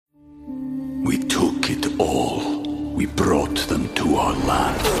We took it all. We brought them to our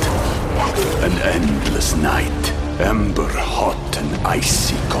land. An endless night, ember hot and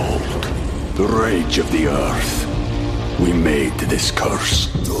icy cold. The rage of the earth. We made this curse.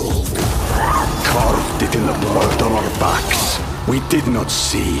 Carved it in the blood on our backs. We did not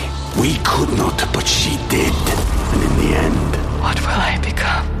see. We could not, but she did. And in the end... What will I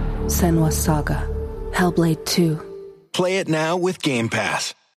become? Senua's Saga. Hellblade 2. Play it now with Game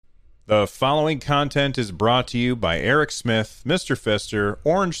Pass. The following content is brought to you by Eric Smith, Mr. Fister,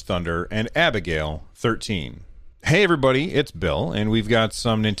 Orange Thunder, and Abigail 13. Hey everybody, it's Bill, and we've got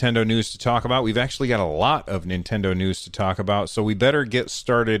some Nintendo news to talk about. We've actually got a lot of Nintendo news to talk about, so we better get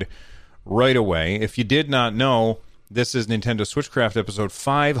started right away. If you did not know, this is Nintendo Switchcraft episode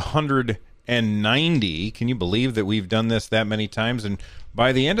 590. Can you believe that we've done this that many times? And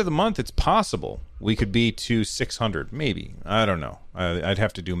by the end of the month, it's possible we could be to 600, maybe. I don't know. I'd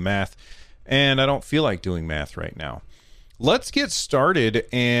have to do math, and I don't feel like doing math right now. Let's get started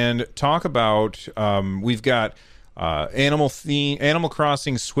and talk about, we've got Animal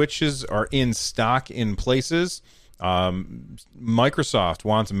Crossing Switches are in stock in places. Microsoft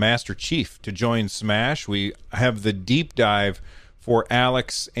wants Master Chief to join Smash. We have the deep dive for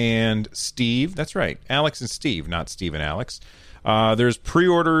Alex and Steve. That's right, Alex and Steve, not Steve and Alex. There's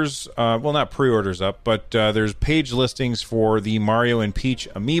pre-orders, well, not pre-orders up, but there's page listings for the Mario and Peach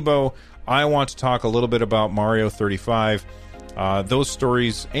amiibo. I want to talk a little bit about Mario 35, those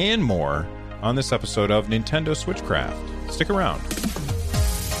stories and more on this episode of Nintendo Switchcraft. Stick around.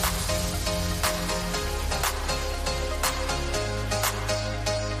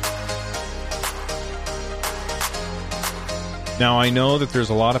 Now, I know that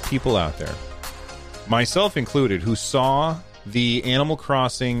there's a lot of people out there, myself included, who saw the Animal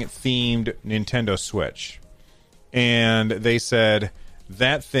Crossing themed Nintendo Switch, and they said,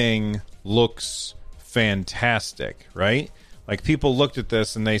 that thing looks fantastic, right? Like, people looked at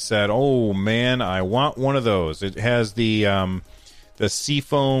this and they said, oh man, I want one of those. It has the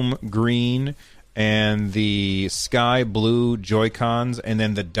seafoam green and the sky blue Joy-Cons, and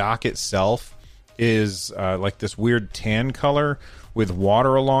then the dock itself is like this weird tan color with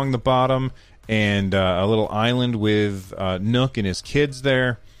water along the bottom, and a little island with Nook and his kids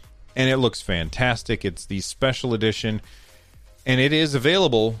there, and it looks fantastic. It's the special edition, and it is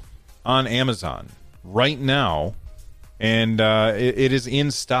available on Amazon right now, and it is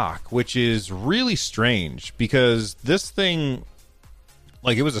in stock, which is really strange, because this thing,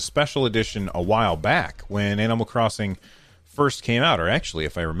 like, it was a special edition a while back when Animal Crossing first came out, or actually,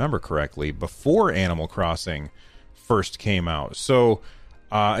 if I remember correctly, before Animal Crossing first came out. So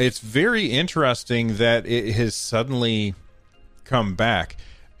it's very interesting that it has suddenly come back.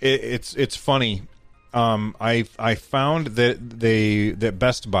 It's funny. I found that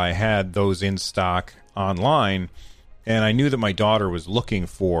Best Buy had those in stock online, and I knew that my daughter was looking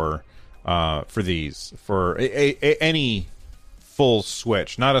for these for any full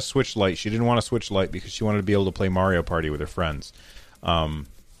Switch, not a Switch Lite. She didn't want a Switch Lite because she wanted to be able to play Mario Party with her friends.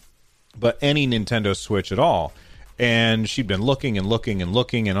 But any Nintendo Switch at all. And she'd been looking and looking and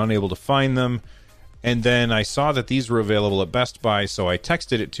looking and unable to find them. And then I saw that these were available at Best Buy, so I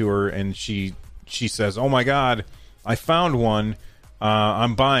texted it to her, and she says, oh my God, I found one.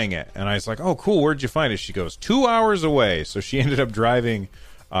 I'm buying it. And I was like, oh, cool, where'd you find it? She goes, 2 hours away. So she ended up driving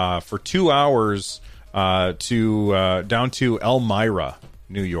for 2 hours down to Elmira,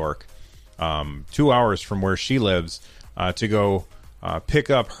 New York, 2 hours from where she lives, to go pick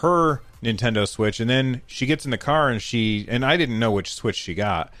up her Nintendo Switch. And then she gets in the car, and I didn't know which Switch she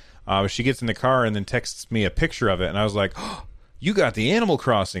got. She gets in the car and then texts me a picture of it, and I was like, oh, you got the Animal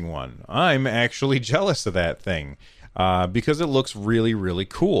Crossing one. I'm actually jealous of that thing, because it looks really, really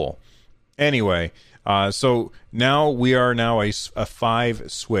cool. Anyway, so now we are a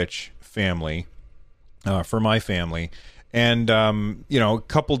 5 Switch family, for my family. And a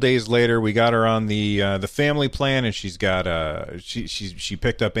couple days later, we got her on the family plan, and she's got she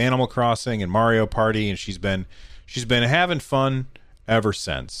picked up Animal Crossing and Mario Party, and she's been having fun ever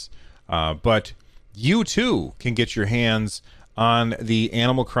since. But you too can get your hands on the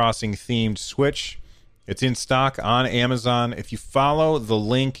Animal Crossing themed Switch. It's in stock on Amazon. If you follow the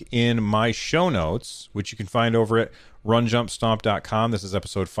link in my show notes, which you can find over at runjumpstomp.com, this is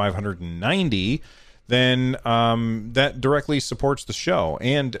episode 590. Then that directly supports the show,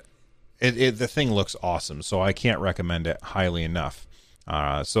 and the thing looks awesome, so I can't recommend it highly enough.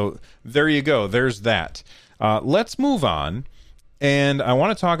 So there you go. There's that. Let's move on, and I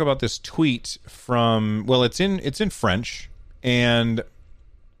want to talk about this tweet from, well, it's in French, and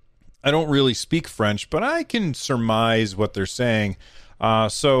I don't really speak French, but I can surmise what they're saying.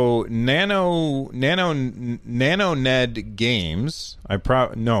 So NanoNed Games,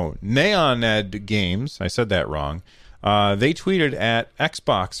 Neoned Games, I said that wrong. They tweeted at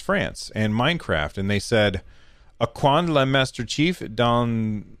Xbox France and Minecraft, and they said, "A quand le Master Chief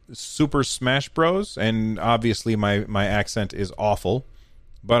dans Super Smash Bros." And obviously my accent is awful,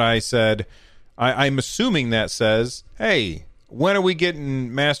 but I said, I'm assuming that says, "Hey, when are we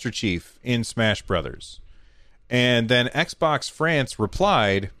getting Master Chief in Smash Brothers?" And then Xbox France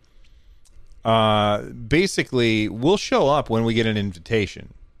replied, basically, "We'll show up when we get an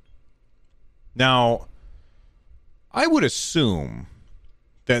invitation." Now, I would assume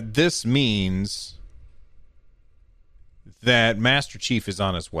that this means that Master Chief is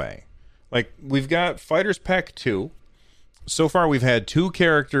on his way. Like, we've got Fighters Pack 2. So far, we've had 2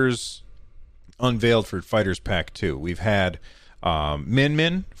 characters unveiled for Fighters Pack 2. We've had Min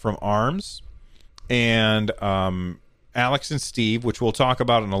Min from ARMS, and Alex and Steve, which we'll talk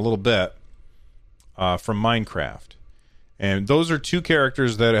about in a little bit, from Minecraft. And those are 2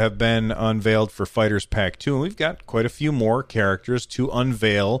 characters that have been unveiled for Fighters Pack 2. And we've got quite a few more characters to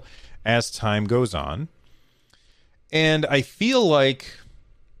unveil as time goes on. And I feel like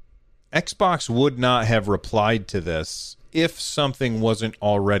Xbox would not have replied to this if something wasn't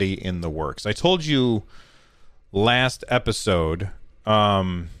already in the works. I told you last episode,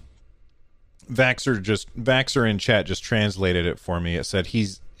 Vaxer in chat just translated it for me. It said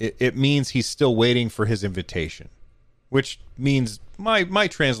it means he's still waiting for his invitation, which means my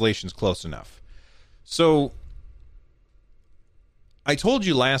translation's close enough. So I told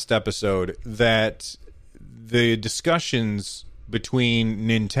you last episode that the discussions between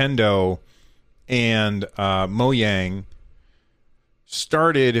Nintendo and Mojang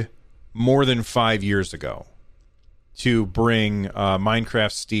started more than 5 years ago to bring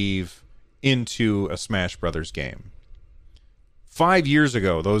Minecraft Steve into a Smash Brothers game. 5 years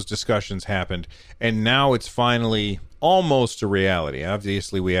ago, those discussions happened, and now it's finally almost a reality.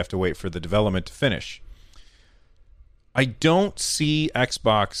 Obviously, we have to wait for the development to finish. I don't see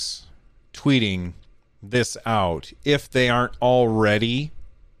Xbox tweeting this out if they aren't already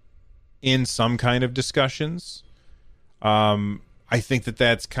in some kind of discussions. I think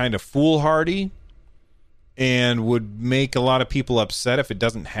that's kind of foolhardy and would make a lot of people upset if it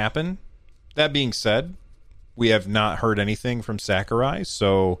doesn't happen. That being said, we have not heard anything from Sakurai,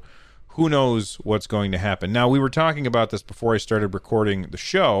 so who knows what's going to happen. Now, we were talking about this before I started recording the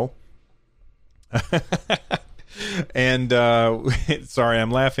show. And sorry,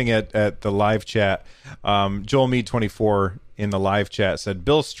 I'm laughing at the live chat. Joel Mead 24 in the live chat said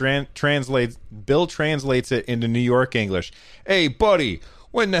Bill translates it into New York English. "Hey, buddy,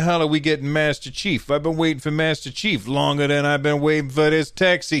 when the hell are we getting Master Chief? I've been waiting for Master Chief longer than I've been waiting for this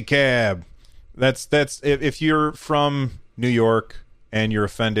taxi cab." That's if you're from New York and you're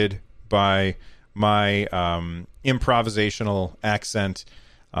offended by my improvisational accent,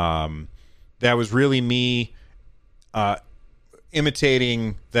 that was really me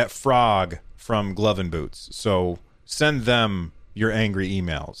imitating that frog from Glove and Boots. So send them your angry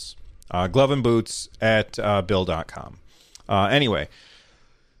emails. gloveandboots@bill.com. Anyway,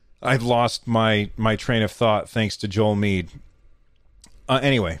 I've lost my train of thought thanks to Joel Mead.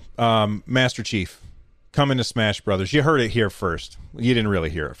 Anyway, Master Chief coming to Smash Brothers. You heard it here first. You didn't really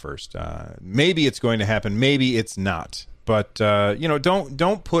hear it first. Maybe it's going to happen. Maybe it's not. But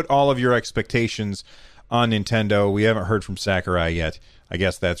don't put all of your expectations on Nintendo. We haven't heard from Sakurai yet. I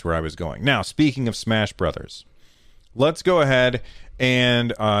guess that's where I was going. Now, speaking of Smash Brothers, let's go ahead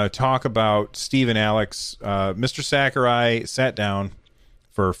and talk about Steve and Alex. Mr. Sakurai sat down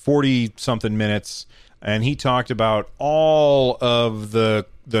for 40-something minutes, and he talked about all of the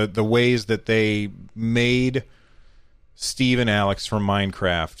ways that they made Steve and Alex from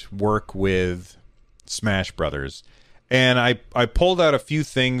Minecraft work with Smash Brothers. And I pulled out a few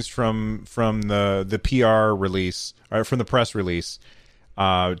things from the PR release, or from the press release,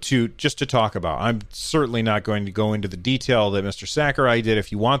 to talk about. I'm certainly not going to go into the detail that Mr. Sakurai did.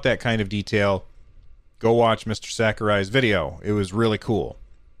 If you want that kind of detail, go watch Mr. Sakurai's video. It was really cool.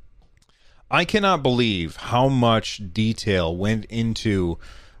 I cannot believe how much detail went into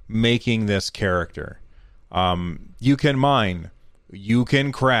making this character. You can mine, you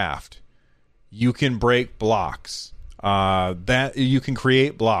can craft, you can break blocks. That you can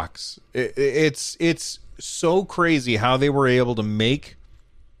create blocks. It's so crazy how they were able to make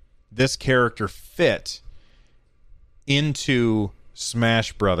this character fit into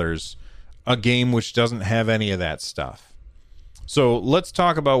Smash Brothers, a game which doesn't have any of that stuff. So let's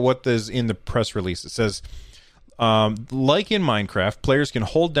talk about what is in the press release. It says, like in Minecraft, players can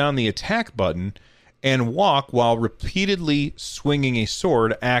hold down the attack button and walk while repeatedly swinging a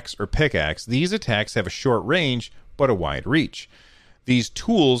sword, axe, or pickaxe. These attacks have a short range, but a wide reach. These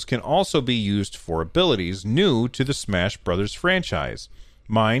tools can also be used for abilities new to the Smash Brothers franchise: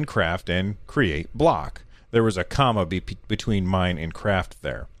 mine, craft, and create block. There was a comma between mine and craft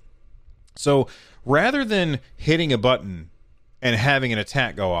there. So rather than hitting a button and having an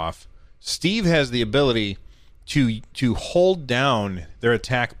attack go off, Steve has the ability to hold down their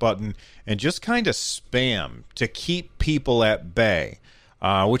attack button and just kind of spam to keep people at bay,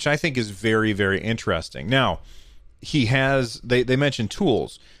 which I think is very, very interesting. Now, he has they mentioned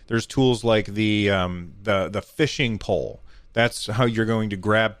tools. There's tools like the fishing pole. That's how you're going to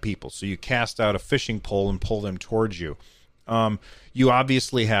grab people. So you cast out a fishing pole and pull them towards you. You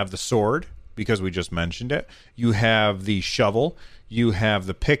obviously have the sword, because we just mentioned it. You have the shovel. You have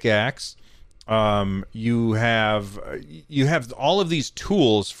the pickaxe. You have all of these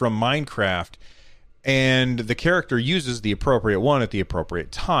tools from Minecraft, and the character uses the appropriate one at the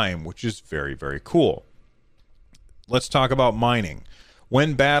appropriate time, which is very, very cool. Let's talk about mining.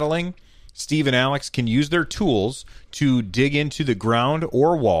 When battling, Steve and Alex can use their tools to dig into the ground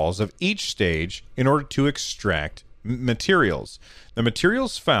or walls of each stage in order to extract materials. The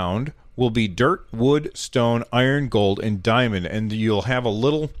materials found will be dirt, wood, stone, iron, gold, and diamond, and you'll have a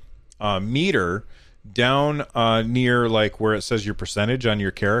little meter down near like where it says your percentage on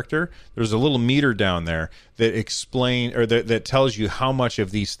your character. There's a little meter down there that that tells you how much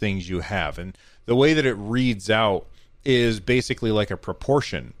of these things you have, and the way that it reads out is basically like a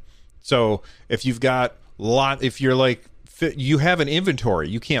proportion. So if you've got you have an inventory,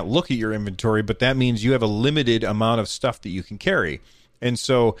 you can't look at your inventory, but that means you have a limited amount of stuff that you can carry. And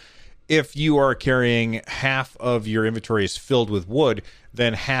so if you are carrying half of your inventory is filled with wood,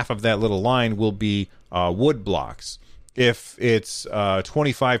 then half of that little line will be wood blocks. If it's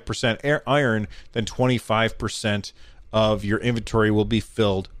 25% iron, then 25% of your inventory will be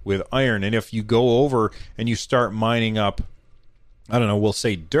filled with iron. And if you go over and you start mining up, I don't know, we'll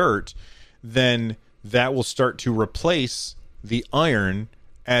say dirt, then that will start to replace the iron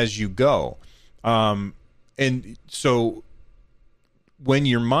as you go. And so when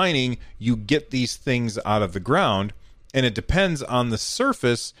you're mining, you get these things out of the ground, and it depends on the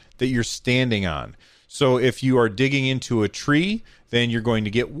surface that you're standing on. So if you are digging into a tree, then you're going to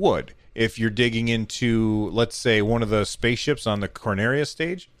get wood. If you're digging into, let's say, one of the spaceships on the Corneria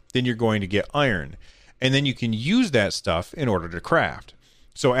stage, then you're going to get iron. And then you can use that stuff in order to craft.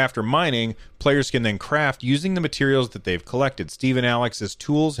 So after mining, players can then craft using the materials that they've collected. Steve and Alex's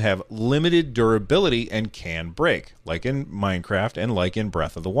tools have limited durability and can break, like in Minecraft and like in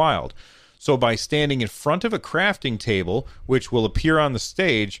Breath of the Wild. So by standing in front of a crafting table, which will appear on the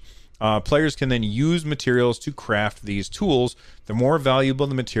stage, players can then use materials to craft these tools. The more valuable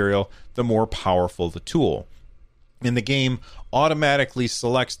the material, the more powerful the tool. And the game automatically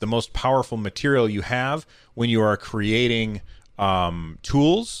selects the most powerful material you have when you are creating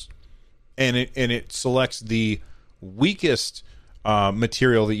tools, and it selects the weakest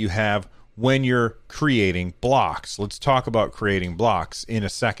material that you have when you're creating blocks. Let's talk about creating blocks in a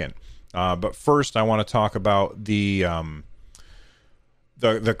second. But first, I want to talk about the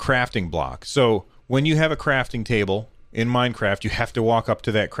crafting block. So when you have a crafting table in Minecraft, you have to walk up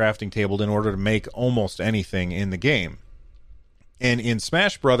to that crafting table in order to make almost anything in the game. And in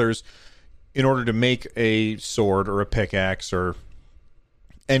Smash Brothers, in order to make a sword or a pickaxe or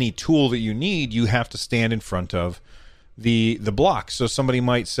any tool that you need, you have to stand in front of the block. So somebody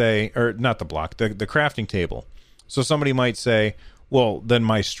might say, or not the block, the crafting table. So somebody might say, well, then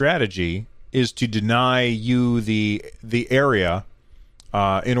my strategy is to deny you the area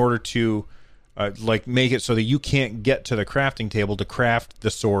in order to make it so that you can't get to the crafting table to craft the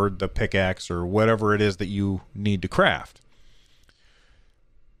sword, the pickaxe, or whatever it is that you need to craft.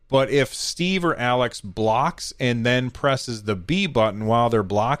 But if Steve or Alex blocks and then presses the B button while they're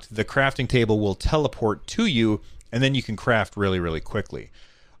blocked, the crafting table will teleport to you, and then you can craft really, really quickly.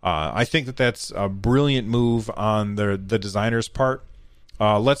 I think that's a brilliant move on the designer's part.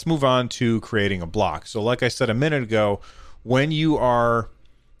 Let's move on to creating a block. So like I said a minute ago, when you are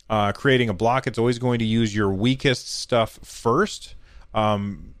creating a block, it's always going to use your weakest stuff first.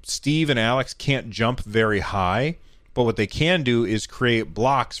 Steve and Alex can't jump very high, but what they can do is create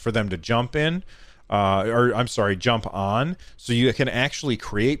blocks for them to jump in, jump on. So you can actually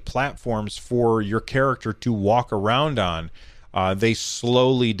create platforms for your character to walk around on. They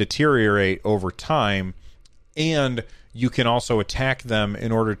slowly deteriorate over time, and you can also attack them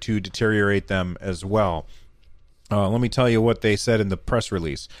in order to deteriorate them as well. Let me tell you what they said in the press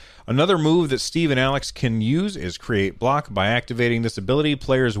release. Another move that Steve and Alex can use is create block. By activating this ability,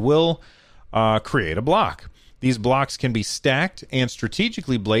 players will create a block. These blocks can be stacked and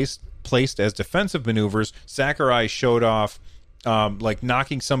strategically placed as defensive maneuvers. Sakurai showed off like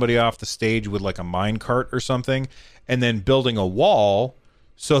knocking somebody off the stage with like a minecart or something, and then building a wall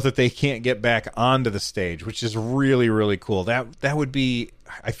so that they can't get back onto the stage, which is really, really cool. That would be,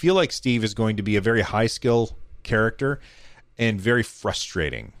 I feel like Steve is going to be a very high skill character and very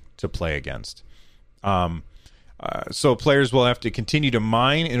frustrating to play against. So players will have to continue to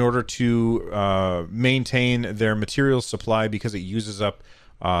mine in order to maintain their material supply because it uses up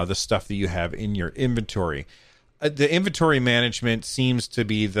the stuff that you have in your inventory. The inventory management seems to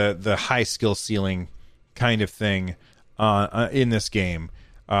be the high skill ceiling kind of thing in this game.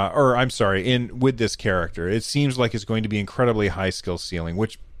 With this character. It seems like it's going to be incredibly high skill ceiling,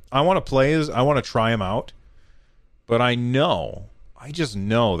 which I want to play I want to try him out, but I just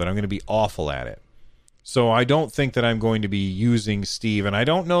know that I'm going to be awful at it. So I don't think that I'm going to be using Steve, and I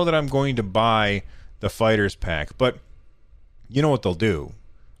don't know that I'm going to buy the Fighters Pack, but you know what they'll do.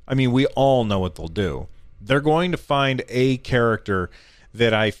 I mean, we all know what they'll do. They're going to find a character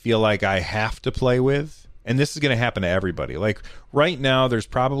that I feel like I have to play with. And this is going to happen to everybody. Like right now, there's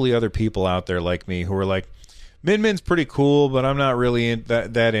probably other people out there like me who are like, Min Min's pretty cool, but I'm not really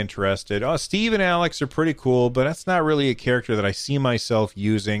that interested. Oh, Steve and Alex are pretty cool, but that's not really a character that I see myself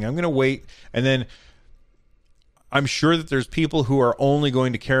using. I'm going to wait. And then I'm sure that there's people who are only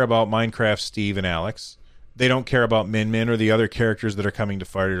going to care about Minecraft Steve and Alex. They don't care about Min Min or the other characters that are coming to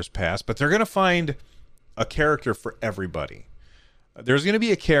Fighters Pass, but they're going to find a character for everybody. There's going to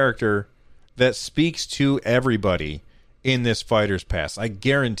be a character that speaks to everybody in this Fighters Pass. I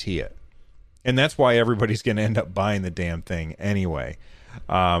guarantee it. And that's why everybody's going to end up buying the damn thing anyway.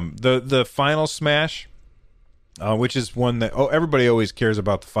 The Final Smash, which is one that everybody always cares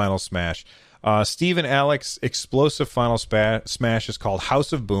about, the Final Smash. Steve and Alex explosive Final Smash is called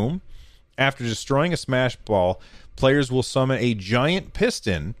House of Boom. After destroying a Smash Ball, players will summon a giant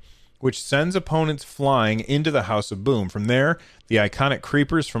piston which sends opponents flying into the House of Boom. From there, the iconic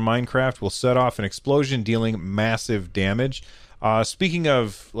creepers from Minecraft will set off an explosion, dealing massive damage. Speaking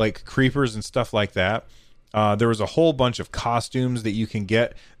of like creepers and stuff like that, there was a whole bunch of costumes that you can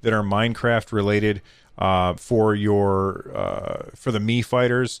get that are Minecraft related for the Mii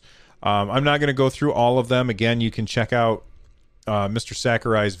fighters. I'm not going to go through all of them. Again, you can check out Mr.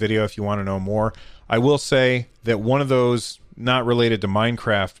 Sakurai's video if you want to know more. I will say that one of those, not related to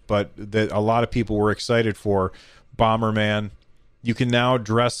Minecraft, but that a lot of people were excited for, Bomberman. You can now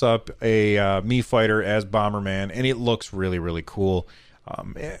dress up a Mii fighter as Bomberman, and it looks really, really cool.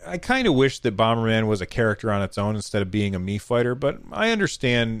 I kind of wish that Bomberman was a character on its own instead of being a Mii fighter, but I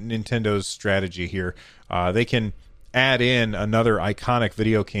understand Nintendo's strategy here. They can add in another iconic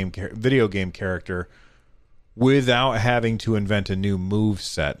video game character without having to invent a new move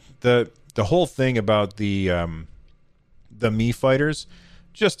set. The whole thing about the Mii fighters,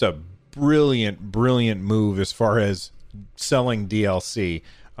 just a brilliant move as far as selling DLC,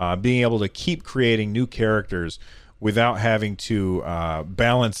 being able to keep creating new characters without having to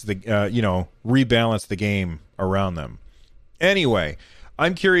rebalance the game around them. Anyway,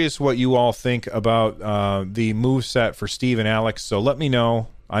 I'm curious what you all think about the moveset for Steve and Alex, so let me know.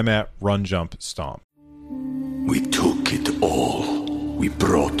 I'm at Run Jump Stomp. We took it all. We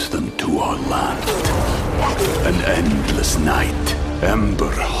brought them to our land. An endless night,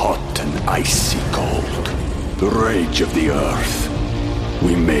 ember hot and icy cold. The rage of the earth.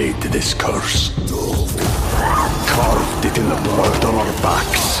 We made this curse. Carved it in the blood on our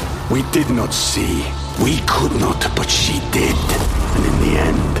backs. We did not see. We could not, but she did. And in the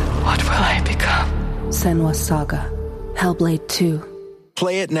end... What will I become? Senua's Saga. Hellblade 2.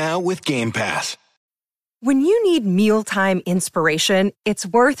 Play it now with Game Pass. When you need mealtime inspiration, it's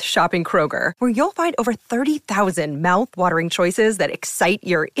worth shopping Kroger, where you'll find over 30,000 mouth-watering choices that excite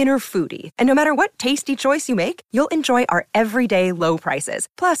your inner foodie. And no matter what tasty choice you make, you'll enjoy our everyday low prices,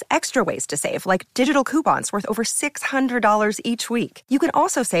 plus extra ways to save, like digital coupons worth over $600 each week. You can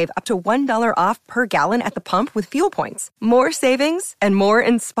also save up to $1 off per gallon at the pump with fuel points. More savings and more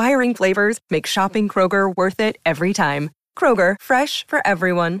inspiring flavors make shopping Kroger worth it every time. Kroger, fresh for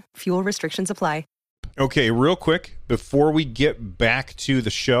everyone. Fuel restrictions apply. Okay, real quick, before we get back to the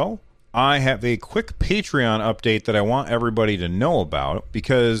show, I have a quick Patreon update that I want everybody to know about,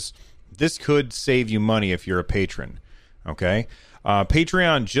 because this could save you money if you're a patron. Okay?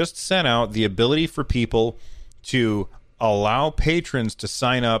 Patreon just sent out the ability for people to allow patrons to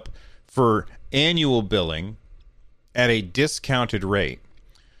sign up for annual billing at a discounted rate.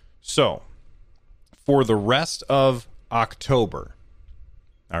 So, for the rest of October...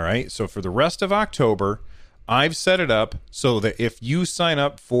 All right, so for the rest of October, I've set it up so that if you sign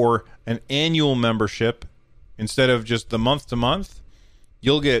up for an annual membership instead of just the month to month,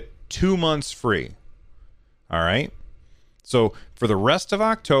 you'll get 2 months free. All right? So for the rest of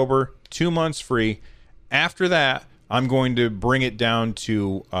October, 2 months free. After that, I'm going to bring it down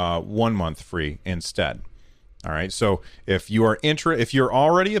to 1 month free instead. All right? So if you are if you're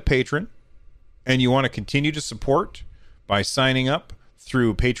already a patron and you want to continue to support by signing up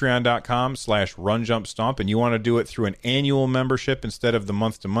through patreon.com/runjumpstomp, and you want to do it through an annual membership instead of the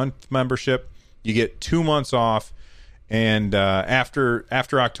month-to-month membership, you get 2 months off, and after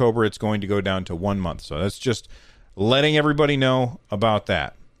October, it's going to go down to 1 month. So that's just letting everybody know about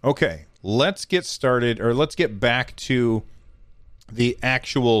that. Okay, let's get started, or let's get back to the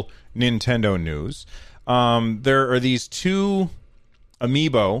actual Nintendo news. There are these 2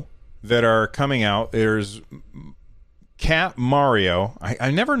 amiibo that are coming out. There's Cat Mario.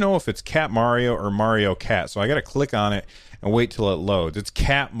 I never know if it's Cat Mario or Mario Cat, so I got to click on it and wait till it loads. It's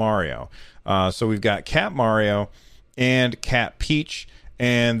Cat Mario. So we've got Cat Mario and Cat Peach,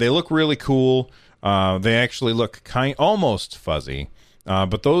 and they look really cool. They actually look almost fuzzy,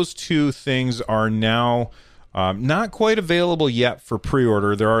 but those 2 things are now not quite available yet for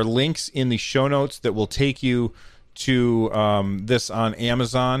pre-order. There are links in the show notes that will take you to this on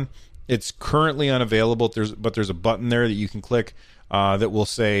Amazon. It's currently unavailable, but there's a button there that you can click that will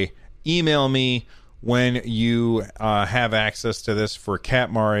say, email me when you have access to this for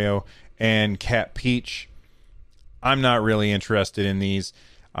Cat Mario and Cat Peach. I'm not really interested in these.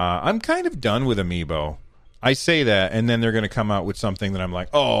 I'm kind of done with amiibo. I say that, and then they're going to come out with something that I'm like,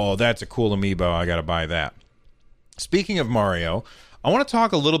 oh, that's a cool amiibo. I got to buy that. Speaking of Mario, I want to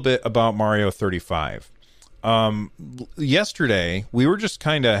talk a little bit about Mario 35. Yesterday, we were just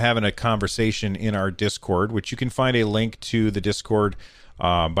kind of having a conversation in our Discord, which you can find a link to the Discord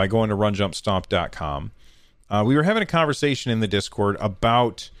by going to runjumpstomp.com. We were having a conversation in the Discord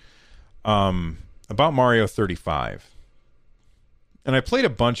about Mario 35. And I played a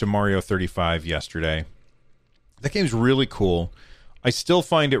bunch of Mario 35 yesterday. That game's really cool. I still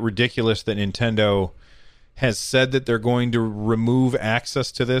find it ridiculous that Nintendo has said that they're going to remove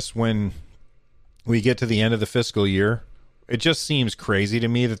access to this when we get to the end of the fiscal year. It just seems crazy to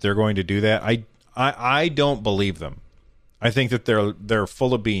me that they're going to do that. I don't believe them. I think that they're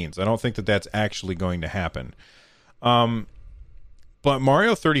full of beans. I don't think that that's actually going to happen. But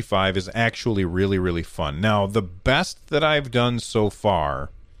Mario 35 is actually really, really fun. Now, the best that I've done so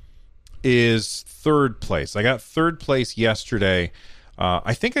far is 3rd place. I got 3rd place yesterday.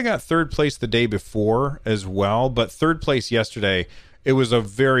 I think I got 3rd place the day before as well, but 3rd place yesterday, it was a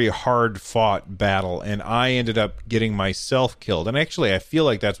very hard-fought battle, and I ended up getting myself killed. And actually, I feel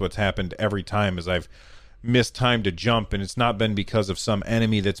like that's what's happened every time, is I've missed time to jump, and it's not been because of some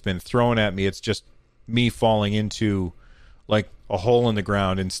enemy that's been thrown at me. It's just me falling into, like, a hole in the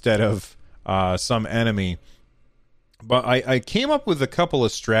ground instead of some enemy. But I came up with a couple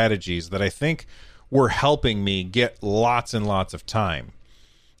of strategies that I think were helping me get lots and lots of time.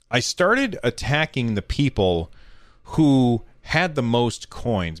 I started attacking the people who had the most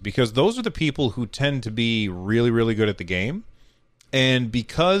coins, because those are the people who tend to be really, really good at the game. And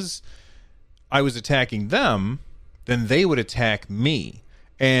because I was attacking them, then they would attack me.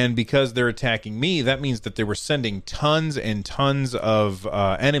 And because they're attacking me, that means that they were sending tons and tons of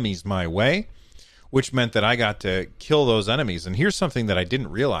enemies my way, which meant that I got to kill those enemies. And here's something that I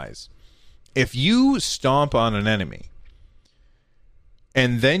didn't realize. If you stomp on an enemy,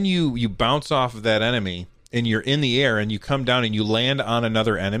 and then you bounce off of that enemy, and you're in the air, and you come down and you land on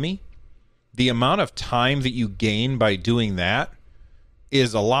another enemy, the amount of time that you gain by doing that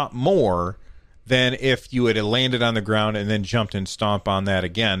is a lot more than if you had landed on the ground and then jumped and stomped on that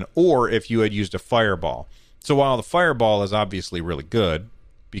again, or if you had used a fireball. So while the fireball is obviously really good,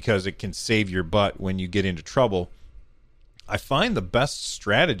 because it can save your butt when you get into trouble, I find the best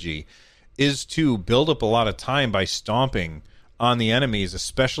strategy is to build up a lot of time by stomping on the enemies,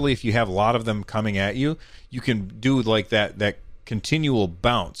 especially if you have a lot of them coming at you. You can do like that continual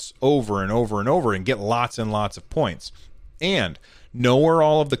bounce over and over and over and get lots and lots of points. And know where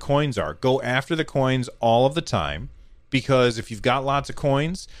all of the coins are. Go after the coins all of the time, because if you've got lots of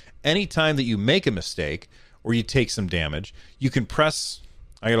coins, anytime that you make a mistake or you take some damage, you can press,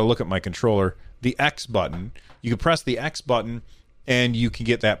 I gotta look at my controller, the X button. You can press the X button and you can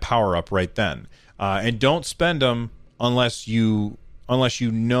get that power up right then. And don't spend them unless you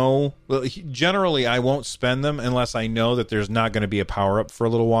know. Well, generally I won't spend them unless I know that there's not going to be a power up for a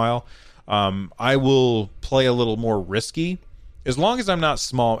little while. I will play a little more risky as long as I'm not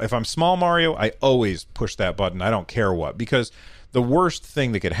small. If I'm small Mario, I always push that button. I don't care what, because the worst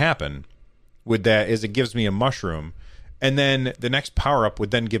thing that could happen with that is it gives me a mushroom, and then the next power up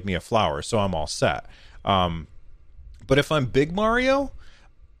would then give me a flower, so I'm all set. But if I'm Big Mario,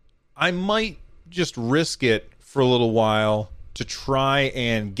 I might just risk it for a little while to try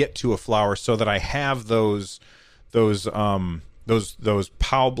and get to a flower so that I have those POW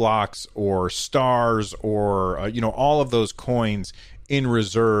blocks or stars or all of those coins in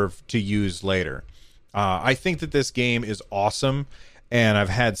reserve to use later. I think that this game is awesome, and I've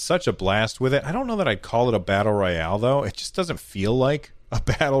had such a blast with it. I don't know that I'd call it a battle royale, though. It just doesn't feel like a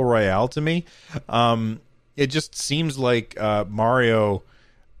battle royale to me. It just seems like Mario,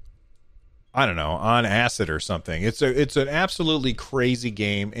 I don't know, on acid or something. It's an absolutely crazy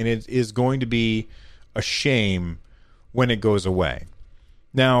game, and it is going to be a shame when it goes away.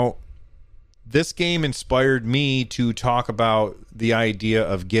 Now, this game inspired me to talk about the idea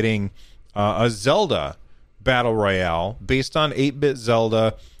of getting a Zelda battle royale based on 8-bit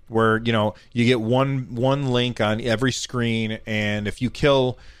Zelda, where you get one Link on every screen, and if you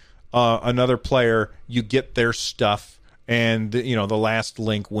kill another player, you get their stuff, and the last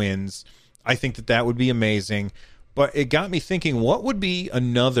Link wins. I think that would be amazing, but it got me thinking, what would be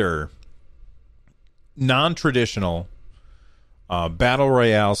another non-traditional battle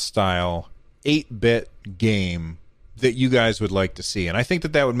royale style 8-bit game that you guys would like to see? And I think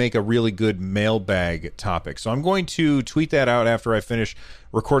that would make a really good mailbag topic. So I'm going to tweet that out after I finish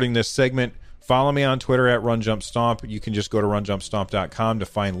recording this segment. Follow me on Twitter at RunJumpStomp. You can just go to runjumpstomp.com to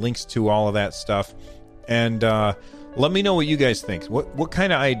find links to all of that stuff. And let me know what you guys think. What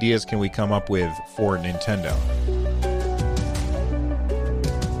kind of ideas can we come up with for Nintendo?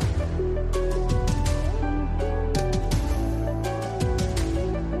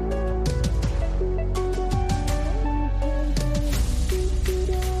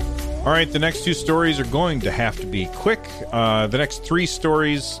 All right, the next 2 stories are going to have to be quick. The next 3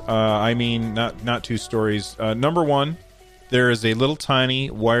 stories, not 2 stories. Number 1, there is a little tiny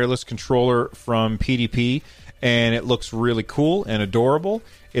wireless controller from PDP, and it looks really cool and adorable.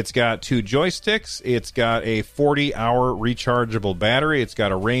 It's got 2 joysticks. It's got a 40-hour rechargeable battery. It's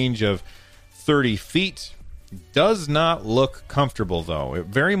got a range of 30 feet. Does not look comfortable, though. It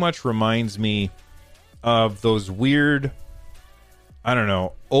very much reminds me of those weird, I don't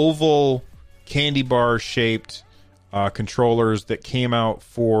know, oval candy bar shaped controllers that came out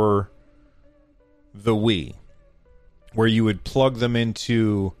for the Wii, where you would plug them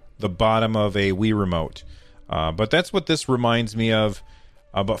into the bottom of a Wii remote. But that's what this reminds me of,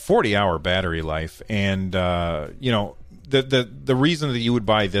 but 40-hour battery life. And, the reason that you would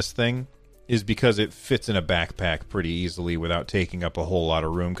buy this thing is because it fits in a backpack pretty easily without taking up a whole lot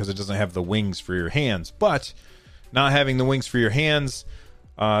of room, because it doesn't have the wings for your hands. But not having the wings for your hands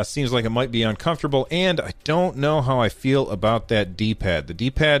seems like it might be uncomfortable, and I don't know how I feel about that D-pad. The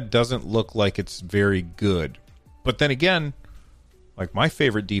D-pad doesn't look like it's very good. But then again, like, my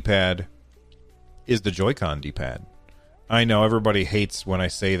favorite D-pad is the Joy-Con D-pad. I know everybody hates when I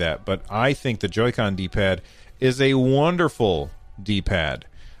say that, but I think the Joy-Con D-pad is a wonderful D-pad.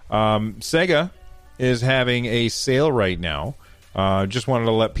 Sega is having a sale right now. Just wanted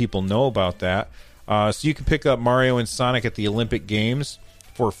to let people know about that. So you can pick up Mario and Sonic at the Olympic Games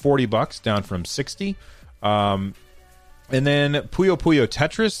for $40, down from $60. And then Puyo Puyo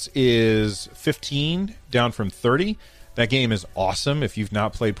Tetris is $15, down from $30. That game is awesome. If you've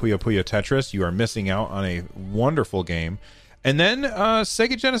not played Puyo Puyo Tetris, you are missing out on a wonderful game. And then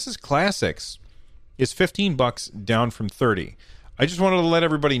Sega Genesis Classics is $15, down from $30. I just wanted to let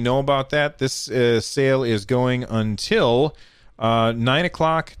everybody know about that. This sale is going until 9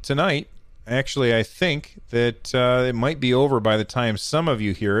 o'clock tonight. Actually, I think that it might be over by the time some of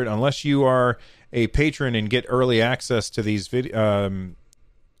you hear it, unless you are a patron and get early access to these podcasts.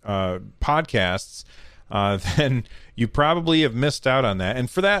 Then you probably have missed out on that. And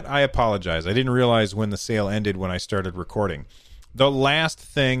for that, I apologize. I didn't realize when the sale ended when I started recording. The last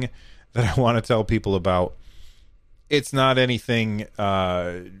thing that I want to tell people about, it's not anything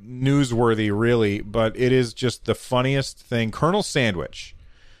newsworthy, really, but it is just the funniest thing. Colonel Sandwich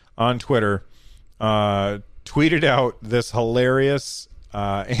on Twitter tweeted out this hilarious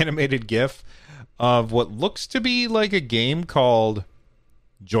animated GIF of what looks to be like a game called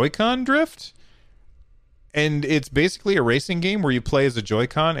Joy-Con Drift. And it's basically a racing game where you play as a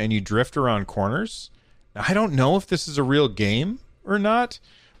Joy-Con and you drift around corners. Now, I don't know if this is a real game or not,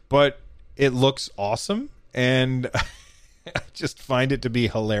 but it looks awesome. And I just find it to be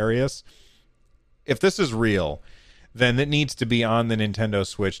hilarious. If this is real, then it needs to be on the Nintendo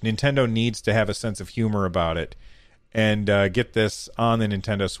Switch. Nintendo needs to have a sense of humor about it and get this on the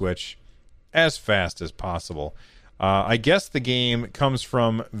Nintendo Switch as fast as possible. I guess the game comes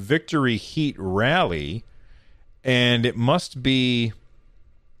from Victory Heat Rally, and it must be...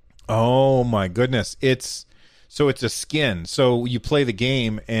 Oh, my goodness. It's a skin. So you play the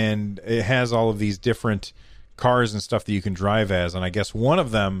game, and it has all of these different cars and stuff that you can drive as, and I guess one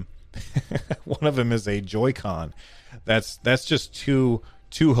of them is a Joy-Con. That's just too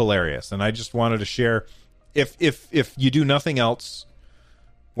hilarious, and I just wanted to share. If you do nothing else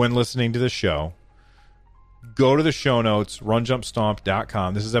when listening to the show, go to the show notes,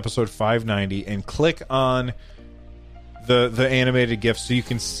 runjumpstomp.com. This is episode 590, and click on the animated GIF so you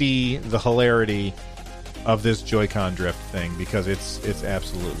can see the hilarity of this Joy-Con drift thing, because it's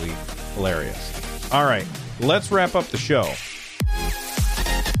absolutely hilarious. All right, let's wrap up the show.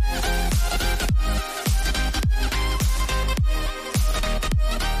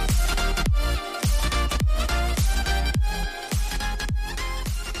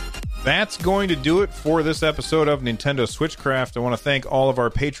 That's going to do it for this episode of Nintendo Switchcraft. I want to thank all of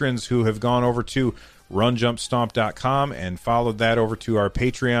our patrons who have gone over to runjumpstomp.com and followed that over to our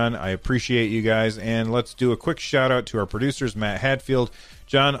Patreon. I appreciate you guys. And let's do a quick shout out to our producers, Matt Hadfield,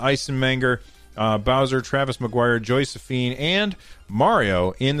 John Eisenmenger, Bowser, Travis McGuire, Josephine, and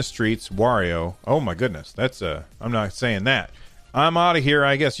Mario in the streets. Wario. Oh my goodness. I'm not saying that. I'm out of here.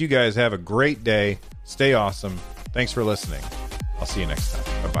 I guess you guys have a great day. Stay awesome. Thanks for listening. I'll see you next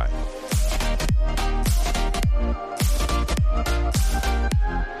time. Bye-bye.